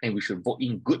 and we should vote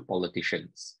in good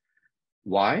politicians.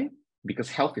 Why? Because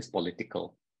health is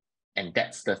political. And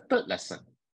that's the third lesson.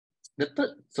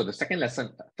 So the second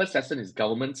lesson, first lesson is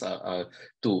governments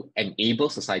to enable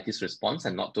society's response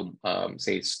and not to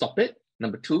say stop it.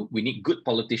 Number two, we need good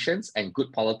politicians and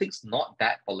good politics, not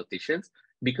bad politicians.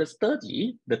 Because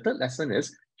thirdly, the third lesson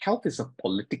is health is a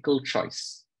political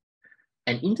choice.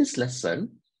 And in this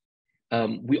lesson,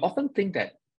 we often think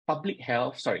that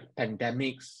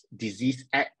pandemics, disease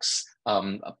X,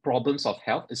 problems of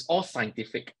health is all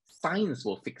scientific. Science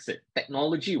will fix it.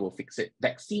 Technology will fix it.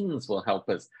 Vaccines will help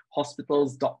us.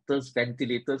 Hospitals, doctors,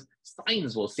 ventilators,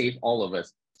 science will save all of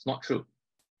us. It's not true.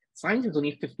 Science is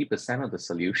only 50% of the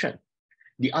solution.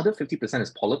 The other 50% is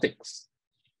politics.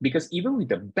 Because even with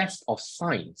the best of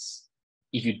science,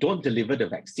 if you don't deliver the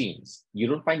vaccines, you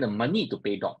don't find the money to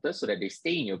pay doctors so that they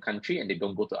stay in your country and they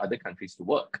don't go to other countries to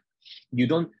work. You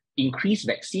don't increase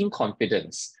vaccine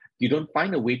confidence. You don't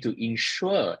find a way to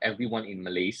ensure everyone in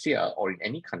Malaysia or in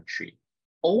any country.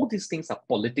 All these things are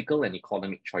political and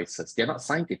economic choices. They're not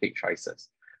scientific choices.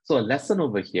 So a lesson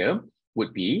over here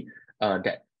would be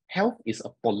that health is a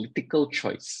political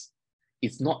choice.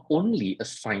 It's not only a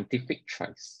scientific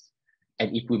choice.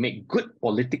 And if we make good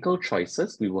political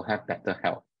choices, we will have better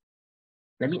health.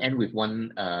 Let me end with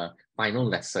one final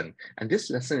lesson. And this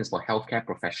lesson is for healthcare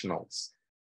professionals,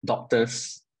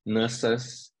 doctors,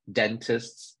 nurses,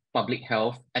 dentists, public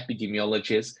health,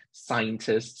 epidemiologists,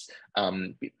 scientists,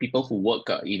 people who work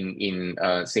in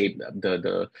say,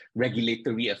 the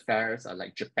regulatory affairs,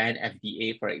 like Japan,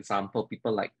 FDA, for example,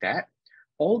 people like that.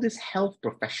 All these health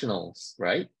professionals,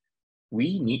 right?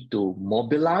 We need to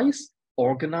mobilize,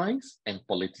 organize, and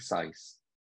politicize.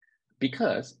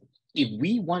 Because if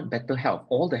we want better health,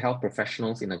 all the health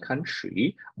professionals in a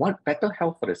country want better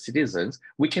health for the citizens,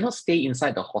 we cannot stay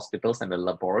inside the hospitals and the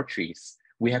laboratories.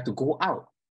 We have to go out.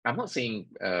 I'm not saying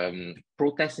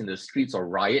protest in the streets or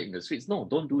riot in the streets. No,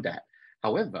 don't do that.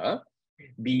 However,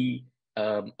 be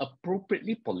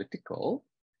appropriately political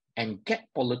and get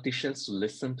politicians to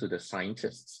listen to the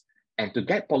scientists. And to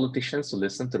get politicians to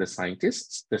listen to the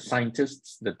scientists,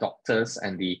 the doctors,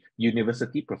 and the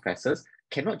university professors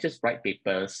cannot just write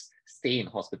papers, stay in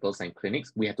hospitals and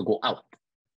clinics. We have to go out.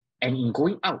 And in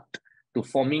going out to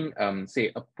forming,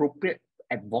 say, appropriate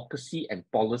advocacy and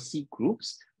policy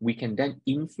groups, we can then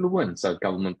influence our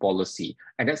government policy.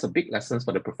 And that's a big lesson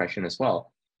for the profession as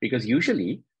well. Because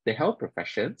usually the health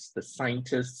professions, the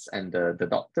scientists and the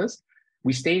doctors,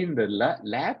 we stay in the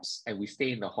labs and we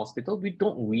stay in the hospital. We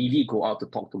don't really go out to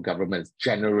talk to governments,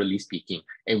 generally speaking.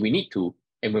 And we need to.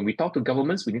 And when we talk to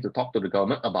governments, we need to talk to the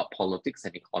government about politics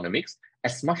and economics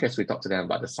as much as we talk to them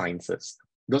about the sciences.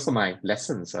 Those are my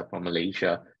lessons from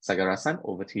Malaysia. Sagara-san,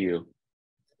 over to you.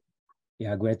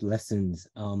 Yeah, great lessons.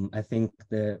 I think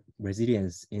the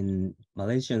resilience in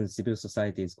Malaysian civil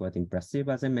society is quite impressive,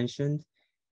 as I mentioned.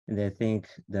 And I think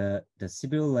the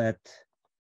civil-led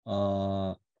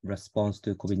response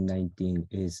to COVID-19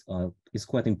 is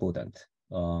quite important.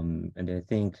 And I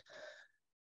think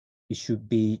it should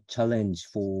be challenge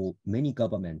for many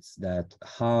governments that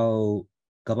how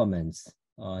governments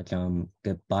can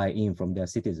get buy-in from their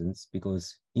citizens,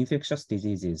 because infectious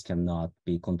diseases cannot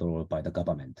be controlled by the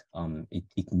government.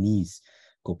 It needs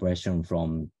cooperation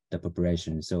from the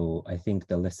population. So I think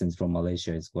the lessons from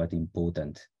Malaysia is quite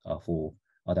important for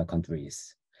other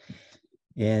countries.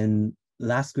 And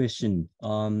last question.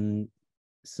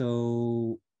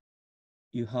 So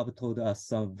you have told us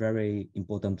some very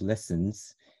important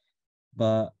lessons,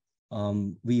 but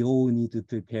we all need to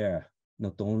prepare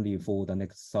not only for the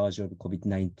next surge of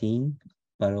COVID-19,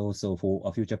 but also for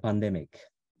a future pandemic.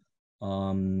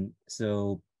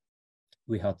 So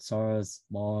we had SARS,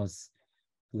 MERS,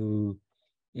 flu,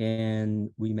 and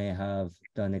we may have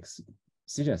the next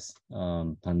serious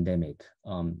pandemic.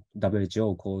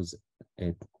 WHO calls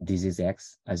it disease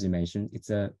X, as you mentioned. It's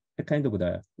a kind of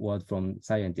the word from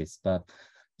scientists, but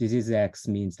disease X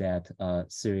means that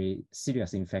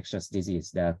serious infectious disease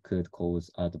that could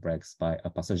cause outbreaks by a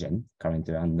pathogen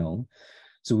currently unknown.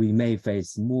 So we may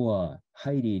face more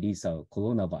highly lethal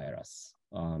coronavirus.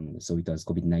 So it was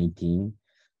COVID-19.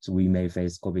 So we may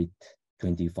face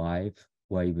COVID-25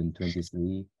 or even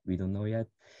 23. We don't know yet.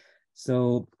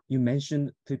 So you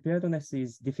mentioned preparedness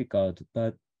is difficult,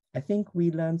 but I think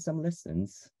we learned some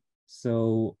lessons.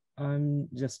 So I'm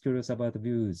just curious about the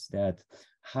views that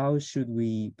how should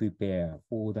we prepare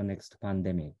for the next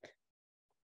pandemic?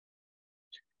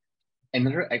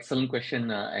 Another excellent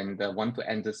question and one to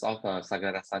end this off,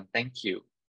 Sagara-san, thank you.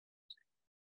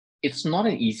 It's not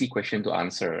an easy question to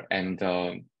answer, and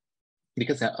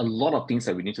because there are a lot of things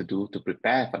that we need to do to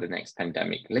prepare for the next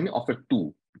pandemic. Let me offer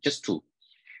two, just two.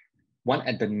 One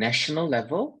at the national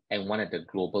level and one at the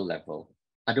global level.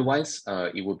 Otherwise,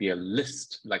 it will be a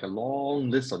list, like a long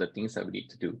list of the things that we need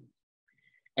to do.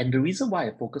 And the reason why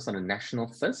I focus on the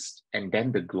national first and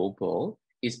then the global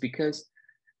is because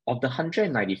of the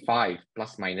 195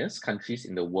 plus minus countries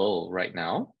in the world right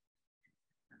now,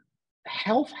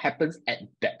 health happens at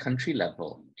that country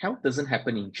level. Health doesn't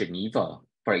happen in Geneva.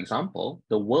 For example,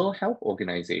 the World Health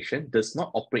Organization does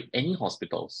not operate any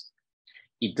hospitals.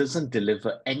 It doesn't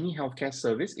deliver any healthcare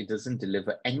service. It doesn't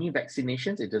deliver any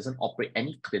vaccinations. It doesn't operate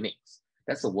any clinics.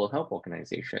 That's the World Health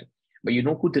Organization. But you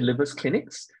know who delivers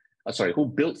clinics? Who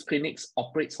builds clinics,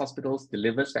 operates hospitals,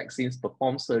 delivers vaccines,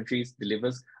 performs surgeries,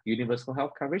 delivers universal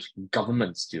health coverage?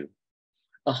 Governments do.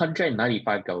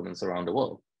 195 governments around the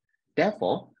world.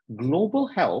 Therefore, global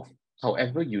health,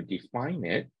 however you define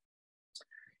it,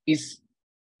 is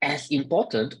as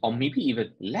important or maybe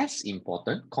even less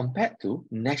important compared to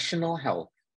national health.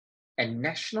 And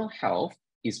national health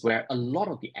is where a lot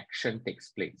of the action takes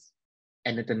place.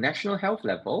 And at the national health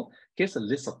level, here's a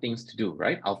list of things to do,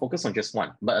 right? I'll focus on just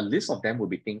one, but a list of them will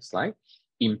be things like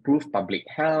improve public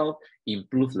health,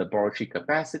 improve laboratory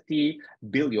capacity,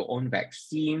 build your own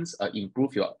vaccines,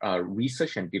 improve your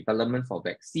research and development for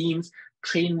vaccines,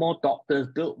 train more doctors,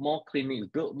 build more clinics,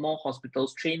 build more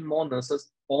hospitals, train more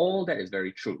nurses. All that is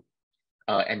very true.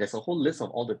 And there's a whole list of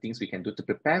all the things we can do to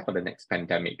prepare for the next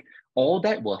pandemic. All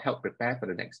that will help prepare for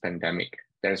the next pandemic.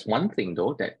 There's one thing,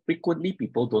 though, that frequently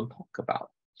people don't talk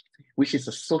about, which is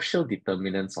the social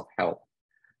determinants of health.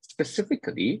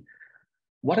 Specifically,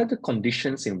 what are the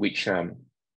conditions in which a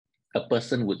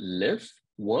person would live,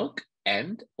 work,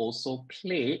 and also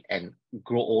play and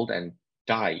grow old and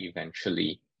die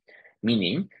eventually?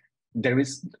 Meaning, there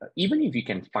is, even if you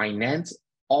can finance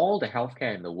all the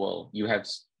healthcare in the world, you have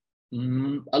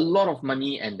a lot of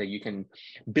money and that you can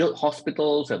build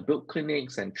hospitals and build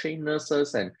clinics and train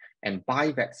nurses and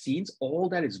buy vaccines, all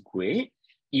that is great,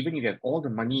 even if you have all the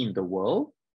money in the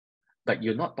world, but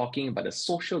you're not talking about the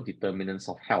social determinants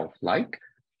of health, like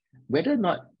whether or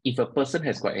not if a person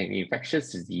has got an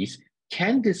infectious disease,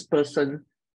 can this person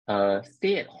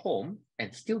stay at home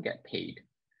and still get paid?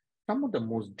 Some of the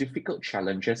most difficult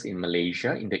challenges in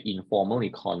Malaysia, in the informal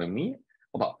economy,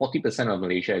 about 40% of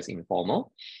Malaysia is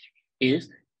informal, is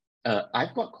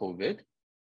I've got COVID.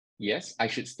 Yes, I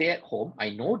should stay at home.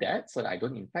 I know that so that I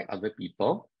don't infect other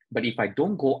people. But if I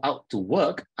don't go out to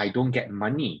work, I don't get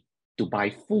money to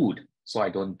buy food, so I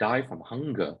don't die from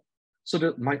hunger.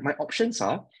 So my options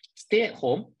are stay at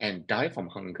home and die from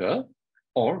hunger,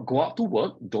 or go out to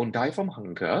work, don't die from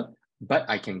hunger, but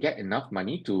I can get enough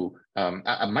money to,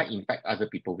 I might infect other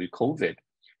people with COVID.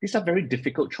 These are very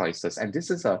difficult choices. And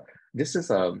this is a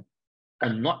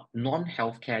not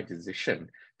non-healthcare decision.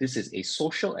 This is a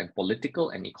social and political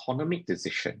and economic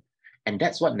decision. And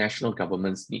that's what national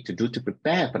governments need to do to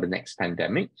prepare for the next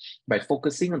pandemic by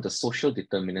focusing on the social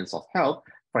determinants of health.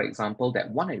 For example,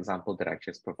 that one example that I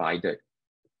just provided.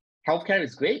 Healthcare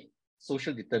is great.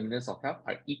 Social determinants of health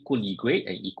are equally great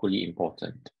and equally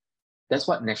important. That's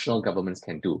what national governments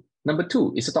can do. Number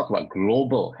two is to talk about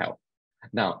global health.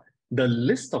 Now, the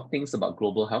list of things about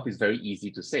global health is very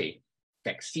easy to say.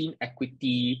 Vaccine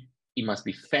equity, it must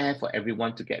be fair for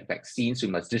everyone to get vaccines. We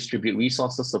must distribute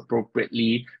resources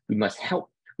appropriately. We must help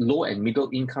low and middle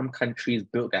income countries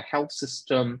build their health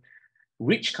system.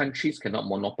 Rich countries cannot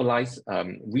monopolize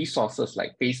resources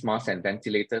like face masks and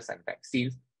ventilators and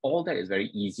vaccines. All that is very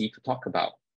easy to talk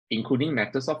about, including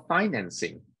matters of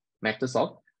financing, matters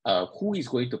of who is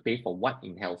going to pay for what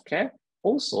in healthcare.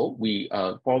 Also, we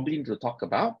probably need to talk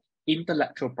about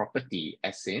intellectual property,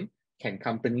 as in, can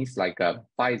companies like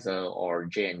Pfizer or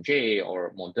J&J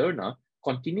or Moderna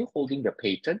continue holding the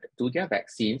patent to their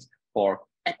vaccines for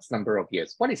X number of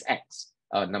years? What is X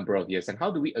number of years? And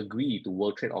how do we agree to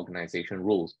World Trade Organization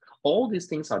rules? All these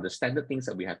things are the standard things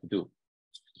that we have to do.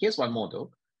 Here's one more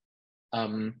though,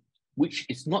 which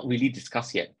is not really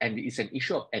discussed yet, and it's an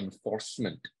issue of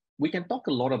enforcement. We can talk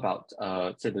a lot about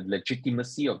the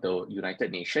legitimacy of the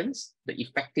United Nations, the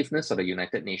effectiveness of the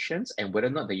United Nations, and whether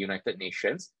or not the United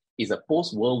Nations is a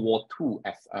post-World War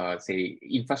II,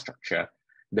 infrastructure.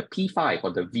 The P5,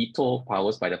 or the veto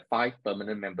powers by the 5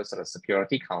 permanent members of the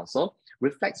Security Council,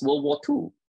 reflects World War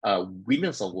II,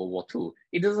 winners of World War II.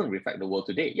 It doesn't reflect the world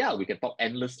today. Yeah, we can talk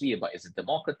endlessly about is it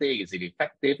democratic, is it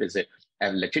effective, is it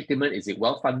legitimate, is it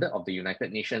well-funded of the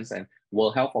United Nations and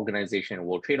World Health Organization,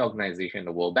 World Trade Organization,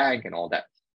 the World Bank, and all that.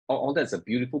 All that's a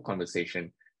beautiful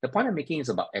conversation. The point I'm making is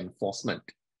about enforcement.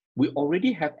 We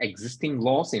already have existing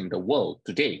laws in the world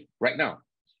today, right now,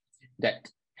 that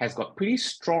has got pretty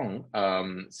strong,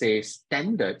 say,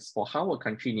 standards for how a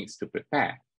country needs to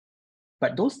prepare.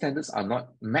 But those standards are not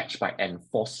matched by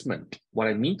enforcement. What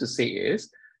I mean to say is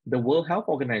the World Health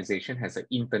Organization has an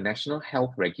international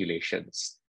health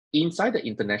regulations. Inside the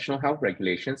international health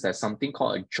regulations, there's something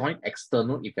called a joint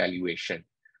external evaluation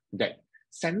that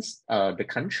sends the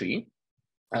country,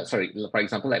 for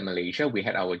example, like Malaysia, we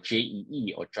had our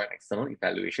JEE or joint external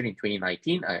evaluation in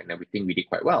 2019 and everything we did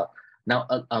quite well. Now,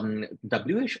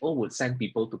 WHO would send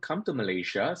people to come to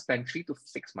Malaysia, spend 3 to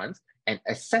 6 months, and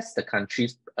assess the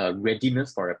country's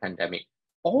readiness for a pandemic.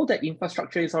 All that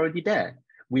infrastructure is already there.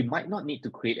 We might not need to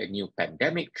create a new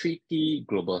pandemic treaty,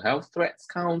 Global Health Threats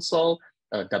Council,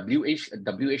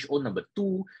 WHO number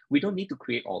 2. We don't need to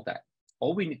create all that.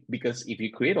 All we need, because if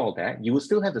you create all that, you will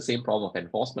still have the same problem of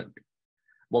enforcement.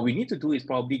 What we need to do is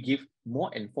probably give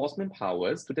more enforcement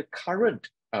powers to the current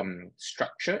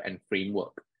structure and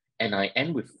framework. And I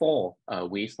end with 4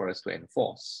 ways for us to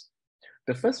enforce.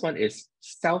 The first one is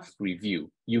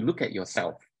self-review. You look at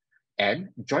yourself. And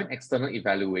joint external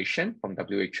evaluation from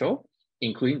WHO,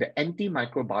 including the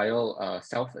antimicrobial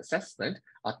self-assessment,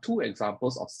 are 2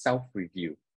 examples of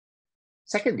self-review.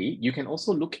 Secondly, you can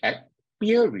also look at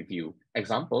peer review.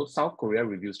 Example, South Korea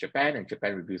reviews Japan and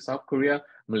Japan reviews South Korea.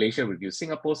 Malaysia reviews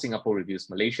Singapore, Singapore reviews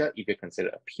Malaysia, if you consider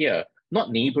a peer, not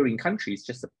neighboring countries,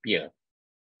 just a peer.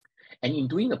 And in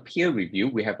doing a peer review,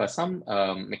 we have some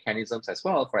mechanisms as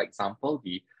well. For example,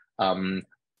 the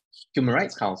Human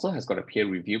Rights Council has got a peer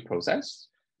review process.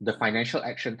 The Financial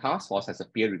Action Task Force has a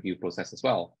peer review process as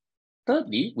well.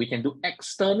 Thirdly, we can do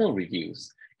external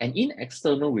reviews. And in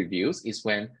external reviews is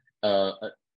when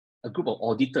a group of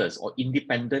auditors or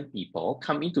independent people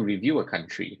come in to review a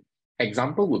country.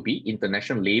 Example would be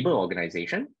International Labour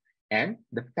Organization and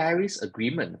the Paris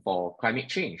Agreement for climate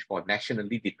change for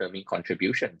nationally determined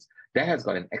contributions. That has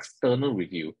got an external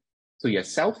review. So you have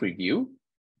self-review,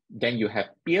 then you have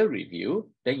peer review,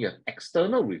 then you have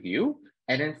external review,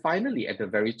 and then finally at the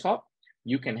very top,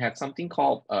 you can have something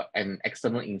called an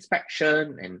external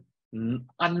inspection and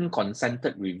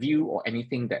unconsented review or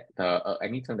anything that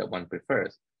any term that one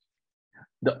prefers.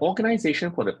 The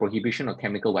Organization for the Prohibition of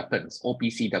Chemical Weapons,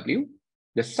 OPCW,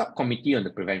 the Subcommittee on the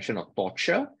Prevention of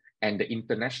Torture, and the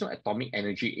International Atomic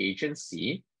Energy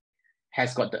Agency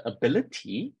has got the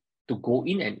ability to go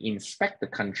in and inspect the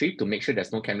country to make sure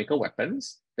there's no chemical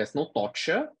weapons, there's no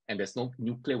torture, and there's no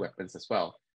nuclear weapons as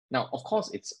well. Now, of course,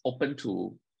 it's open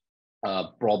to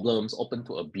problems, open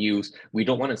to abuse. We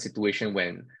don't want a situation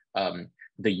when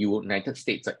the United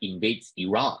States invades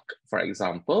Iraq, for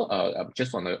example,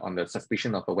 just on the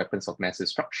suspicion of the weapons of mass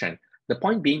destruction. The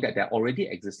point being that there are already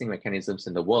existing mechanisms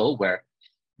in the world where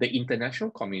the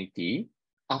international community,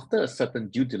 after a certain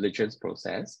due diligence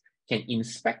process, can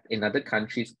inspect another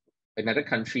country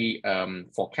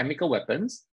for chemical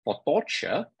weapons, for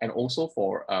torture, and also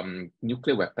for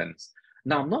nuclear weapons.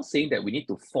 Now, I'm not saying that we need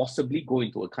to forcibly go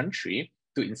into a country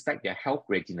to inspect their health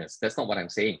readiness. That's not what I'm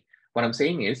saying. What I'm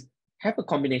saying is have a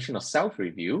combination of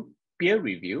self-review, peer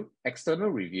review, external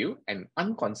review, and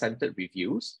unconsented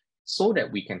reviews so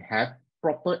that we can have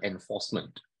proper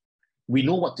enforcement. We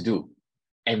know what to do,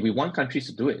 and we want countries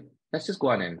to do it. Let's just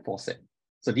go out and enforce it.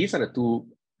 So these are the 2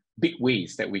 big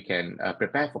ways that we can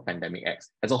prepare for Pandemic X.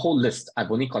 As a whole list,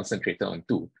 I've only concentrated on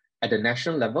 2. At the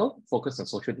national level, focus on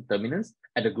social determinants.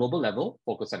 At the global level,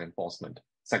 focus on enforcement.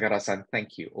 Sagara-san,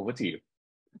 thank you. Over to you.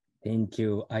 Thank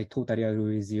you. I totally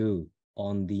agree with you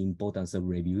on the importance of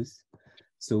reviews.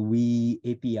 So we,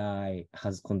 API,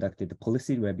 has conducted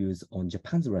policy reviews on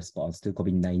Japan's response to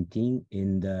COVID-19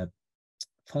 in the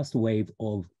first wave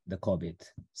of the COVID.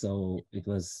 So it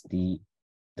was the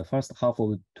first half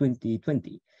of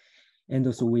 2020. And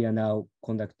also we are now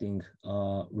conducting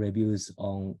reviews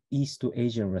on East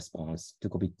Asian response to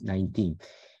COVID-19.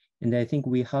 And I think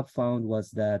we have found was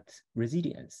that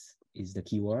resilience is the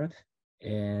key word.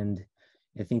 And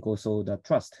I think also the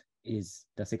trust is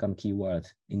the second key word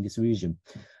in this region.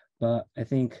 But I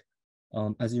think,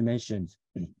 as you mentioned,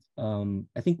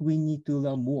 I think we need to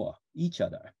learn more each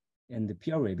other. And the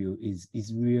peer review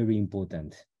is really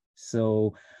important.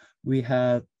 So we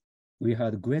had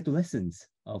great lessons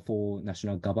for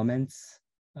national governments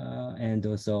and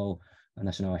also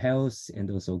national health and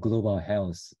also global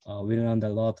health. We learned a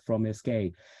lot from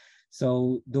SK.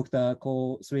 So Dr.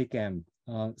 Ko Srikem,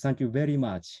 thank you very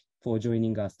much for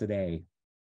joining us today.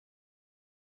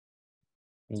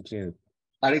 Thank you.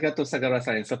 Arigato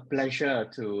Sagara-san. It's a pleasure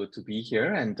to be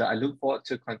here, and I look forward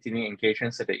to continuing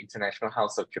engagements at the International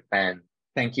House of Japan.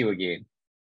 Thank you again.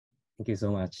 Thank you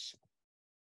so much.